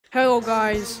Hello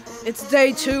guys, it's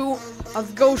day 2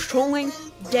 of ghost trolling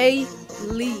daily.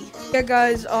 Yeah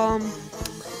guys,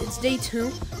 it's day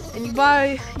 2, and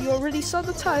you already saw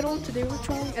the title. Today we're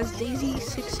trolling as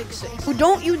DAISY666. So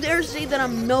don't you dare say that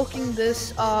I'm milking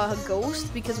this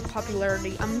ghost because of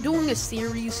popularity. I'm doing a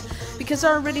series because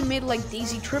I already made like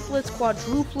Daisy triplets,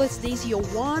 quadruplets, Daisy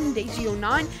 01, Daisy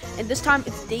 09, and this time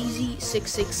it's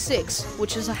DAISY666,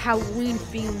 which is a Halloween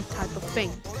themed type of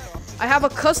thing. I have a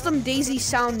custom Daisy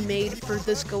sound made for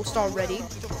this ghost already.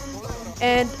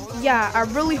 And yeah, I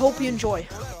really hope you enjoy.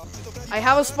 I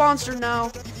have a sponsor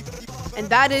now, and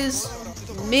that is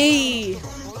me.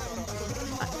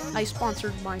 I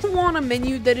sponsored mine. You want a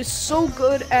menu that is so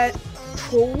good at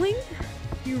trolling?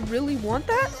 You really want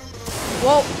that?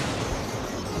 Well,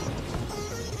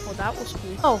 that was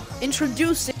cool. Oh,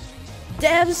 introducing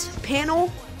Devs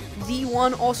Panel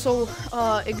V1. Also,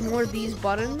 ignore these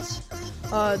buttons.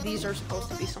 These are supposed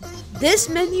to be something. This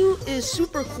menu is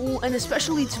super cool, and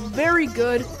especially it's very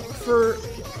good for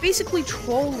basically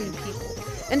trolling people.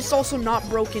 And it's also not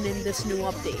broken in this new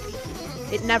update.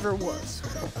 It never was.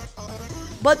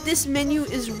 But this menu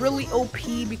is really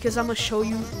OP because I'm gonna show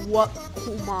you what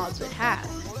cool mods it has.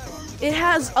 It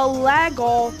has a lag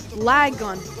gun,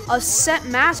 a set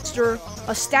master,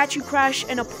 a statue crash,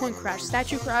 and a point crash.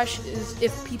 Statue crash is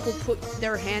if people put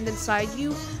their hand inside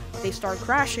you, they start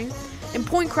crashing. And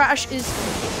point crash is,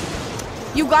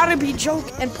 you gotta be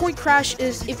joking. And point crash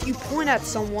is if you point at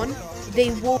someone,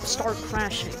 they will start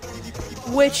crashing.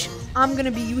 Which I'm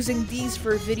gonna be using these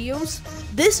for videos.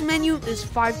 This menu is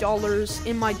 $5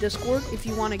 in my Discord. If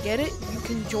you wanna get it, you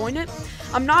can join it.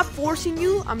 I'm not forcing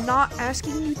you, I'm not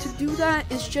asking you to do that.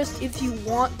 It's just if you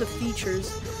want the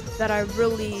features that I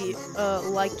really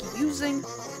like using,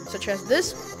 such as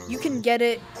this, you can get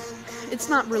it. It's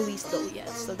not released though yet,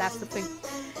 so that's the thing.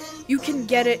 You can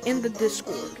get it in the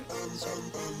Discord. So,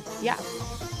 yeah.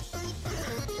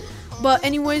 But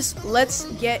anyways, let's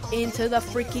get into the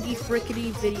frickety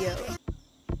video.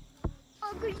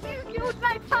 Uncle, you killed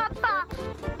my papa.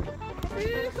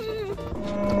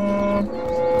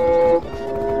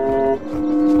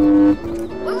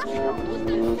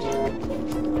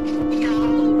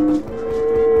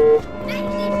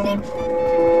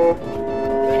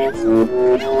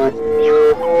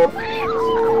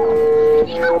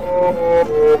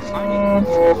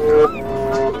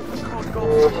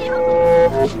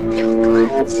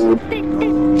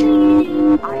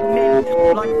 I meant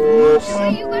like moose. Are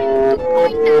you going to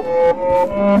point at?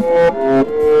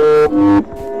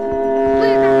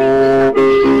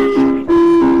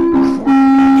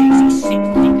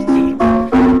 DAISY666.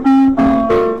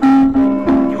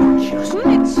 You're just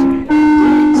nuts.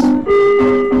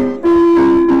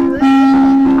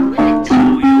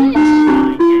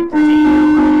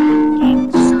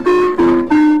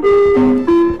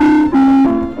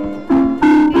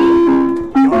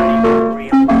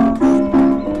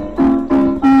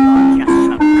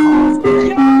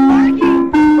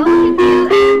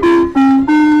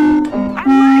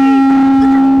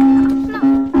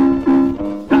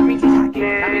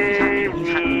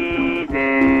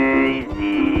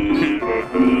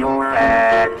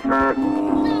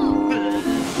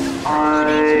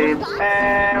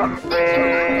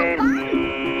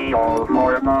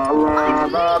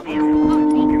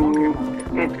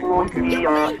 It would be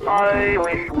I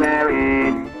wish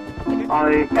married.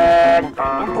 I can't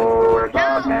afford a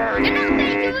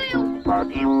marriage. But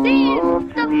you would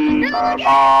be a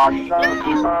awesome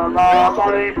people of my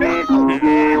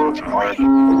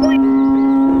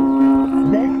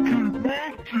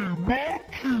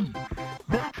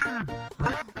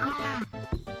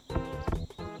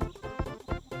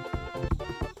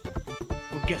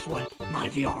Well, guess what? My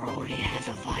VR already has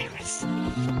a virus.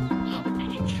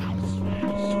 And it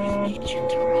transfers with each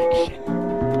interaction.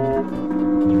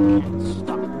 You can't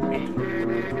stop me.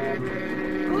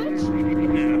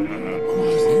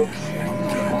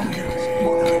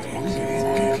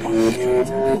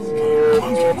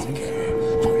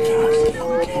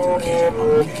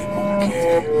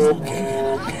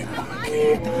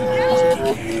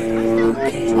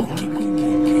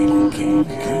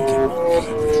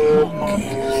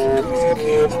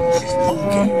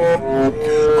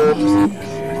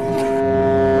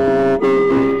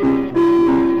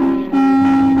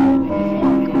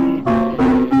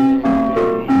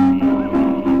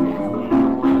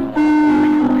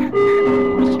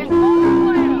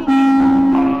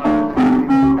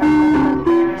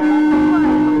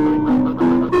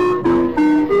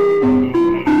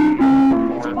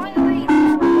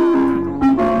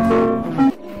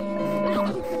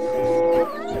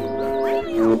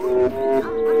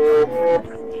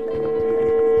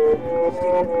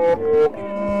 No,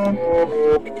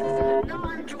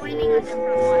 I'm joining a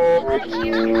different one.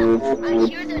 I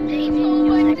hear the name. Oh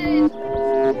my days. Is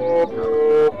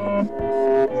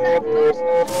that first?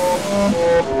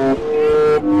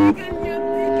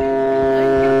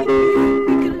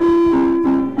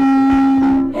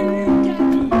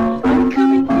 I'm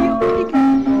coming for your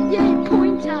pickup. Yay,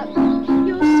 point at me.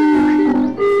 You're so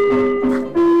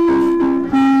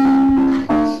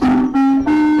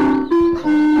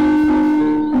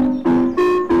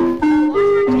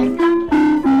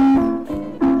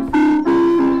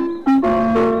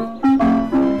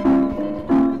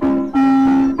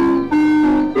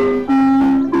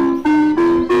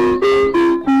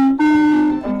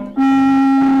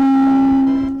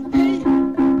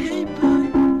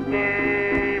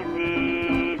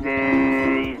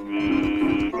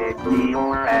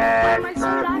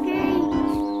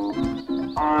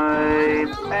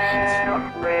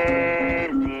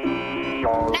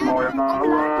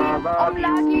I'm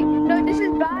lagging. No, this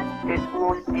is bad. It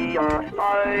would be a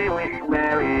stylish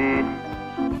marriage.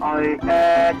 I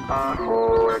can't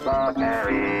afford a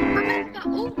marriage.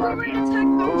 Wolverine attack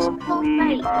versus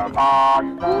We are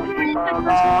on Wolverine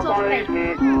attack versus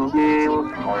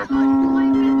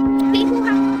People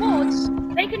have mods.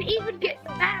 They can even get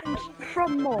banned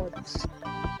from mods.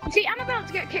 See, I'm about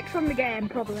to get kicked from the game,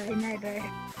 probably, maybe.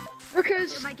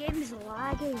 Because My game is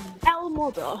lagging. L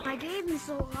modder. My game is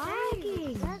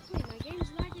lagging. Exactly, my game's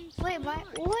lagging. Wait,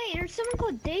 there's someone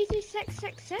called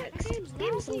DAISY666.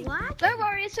 Game's lagging. Don't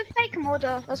worry, it's a fake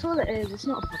modder. That's all it is. It's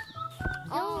not a problem.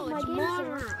 Oh, my it's game's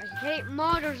modder. I hate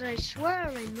modders, I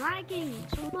swear. I'm lagging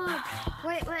so much.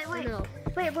 Wait. No.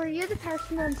 Wait, were you the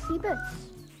person on Cebus?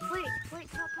 Wait,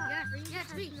 top up. Yeah,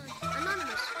 it's me.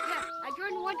 Anonymous. Yeah, I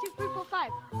joined 1, 2, 3, 4,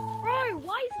 5. Bro,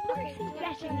 why is nothing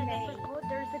getting me?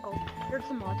 There's the code. There's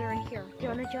the modder in here. Do you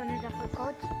want to join a different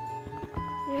code?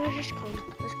 Yeah, just come.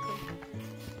 Just come.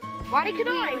 Why can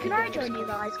I? Can I join you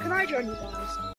guys? Can I join you guys?